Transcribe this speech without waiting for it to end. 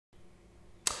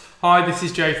Hi, this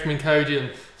is Joe from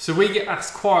Encodian. So we get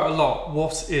asked quite a lot,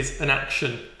 what is an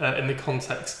action in the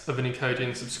context of an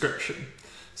Encodian subscription?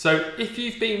 So if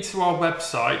you've been to our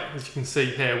website, as you can see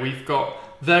here, we've got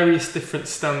various different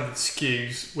standard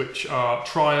SKUs, which are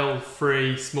trial,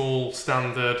 free, small,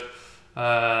 standard,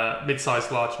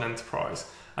 mid-size, large and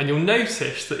enterprise. And you'll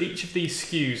notice that each of these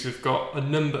SKUs have got a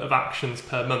number of actions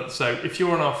per month. So if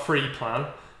you're on our free plan,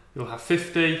 you'll have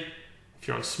 50. If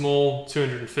you're on small,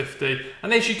 250.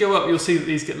 And as you go up, you'll see that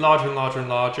these get larger and larger and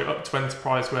larger, up to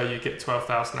enterprise where you get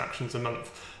 12,000 actions a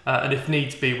month. And if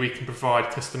needs be, we can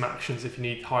provide custom actions if you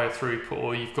need higher throughput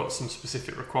or you've got some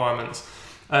specific requirements.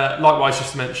 Likewise,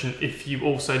 just to mention, if you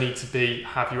also need to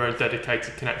have your own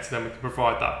dedicated connector, then we can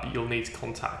provide that, but you'll need to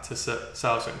contact us at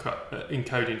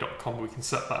sales@encodian.com. We can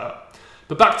set that up.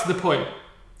 But back to the point,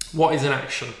 what is an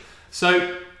action?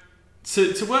 So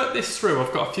to work this through,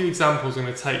 I've got a few examples I'm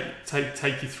going to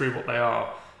take you through what they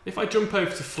are. If I jump over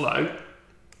to flow,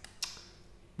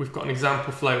 we've got an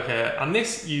example flow here, and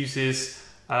this uses,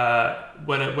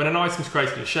 when an item is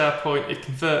created in SharePoint, it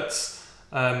converts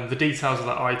the details of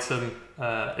that item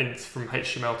from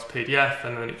HTML to PDF,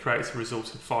 and then it creates a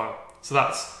resultant file. So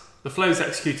that's, the flow is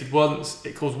executed once,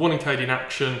 it calls one Encodian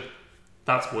action,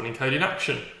 that's one Encodian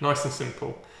action, nice and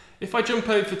simple. If I jump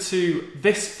over to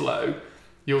this flow,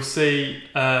 you'll see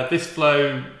this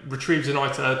flow retrieves a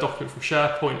document from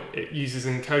SharePoint. It uses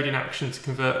an Encodian action to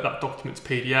convert that document to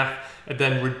PDF. It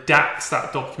then redacts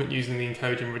that document using the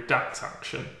Encodian redact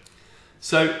action.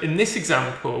 So in this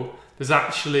example,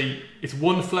 it's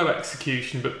one flow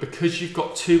execution, but because you've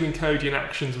got two Encodian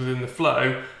actions within the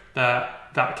flow,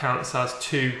 that counts as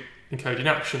two Encodian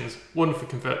actions, one for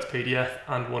convert to PDF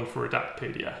and one for redact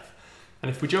PDF. And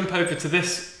if we jump over to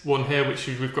this one here, which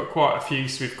we've got quite a few,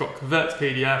 so we've got convert to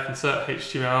PDF, insert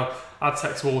HTML, add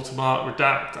text watermark,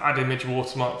 redact, add image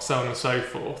watermark, so on and so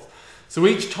forth. So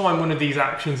each time one of these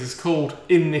actions is called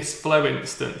in this flow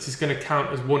instance, is going to count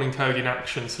as one Encodian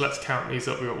action. So let's count these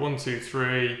up. We've got 1, 2,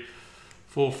 3,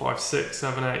 4, 5, 6,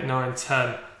 7, 8, 9,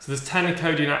 10. So there's 10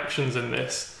 Encodian actions in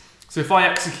this. So if I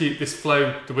execute this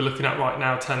flow that we're looking at right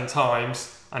now 10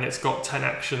 times, and it's got 10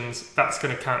 actions, that's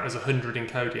going to count as 100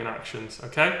 Encodian actions,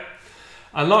 okay?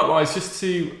 And likewise, just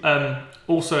to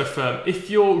also affirm, if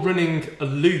you're running a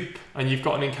loop and you've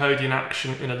got an Encodian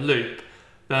action in a loop,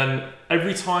 then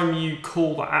every time you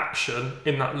call that action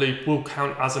in that loop will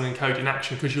count as an Encodian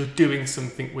action because you're doing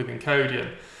something with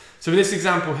Encodian. So in this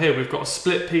example here, we've got a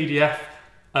split PDF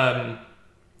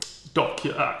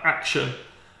action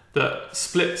that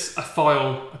splits a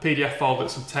PDF file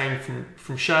that's obtained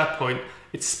from SharePoint.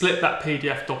 It's split that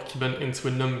PDF document into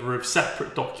a number of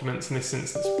separate documents. In this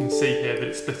instance, you can see here that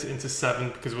it split it into 7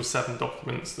 because there were 7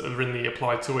 documents that are in the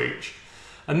applied to each.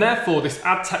 And therefore, this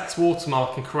add text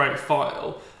watermark and create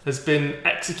file has been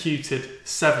executed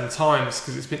 7 times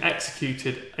because it's been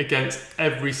executed against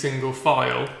every single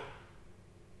file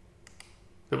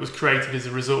that was created as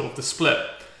a result of the split.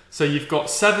 So you've got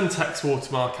 7 text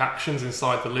watermark actions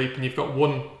inside the loop, and you've got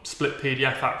 1 split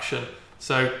PDF action.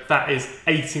 So that is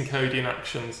 8 Encodian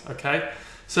actions, okay?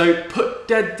 So put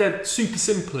dead super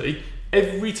simply,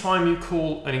 every time you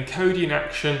call an Encodian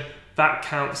action, that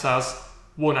counts as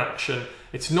one action.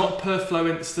 It's not per flow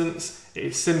instance,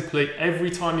 it's simply every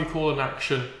time you call an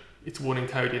action, it's one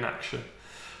Encodian action.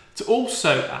 To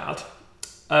also add,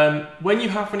 when you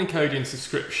have an Encodian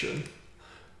subscription,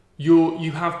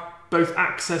 you have both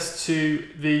access to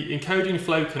the Encodian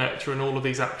flow connector and all of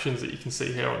these actions that you can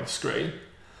see here on the screen.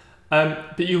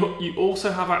 But you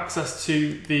also have access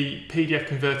to the PDF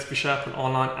Converter for SharePoint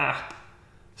Online app.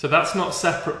 So that's not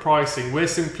separate pricing. We're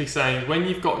simply saying when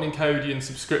you've got an Encodian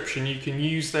subscription, you can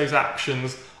use those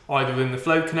actions either within the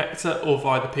flow connector or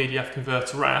via the PDF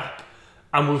Converter app,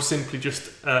 and we'll simply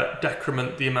just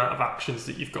decrement the amount of actions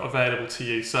that you've got available to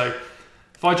you. So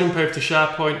if I jump over to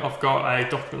SharePoint, I've got a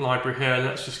document library here, and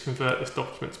let's just convert this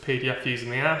document to PDF using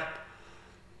the app.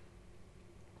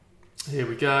 Here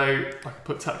we go. I can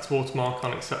put text watermark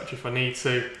on, etc. if I need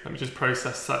to. Let me just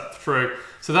process that through.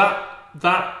 So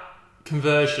that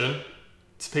conversion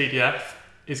to PDF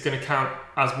is going to count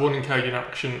as one Encodian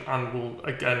action and will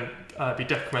again be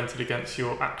decremented against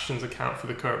your actions account for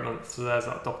the current month. So there's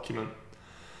that document.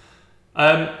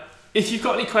 If you've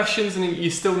got any questions and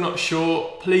you're still not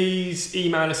sure, please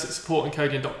email us at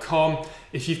support@encodian.com.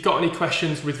 If you've got any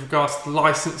questions with regards to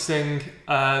licensing,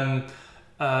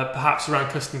 perhaps around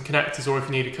custom connectors, or if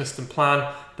you need a custom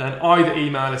plan, then either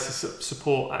email us at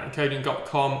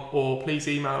support@encodian.com or please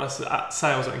email us at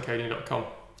sales@encodian.com.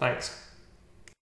 Thanks.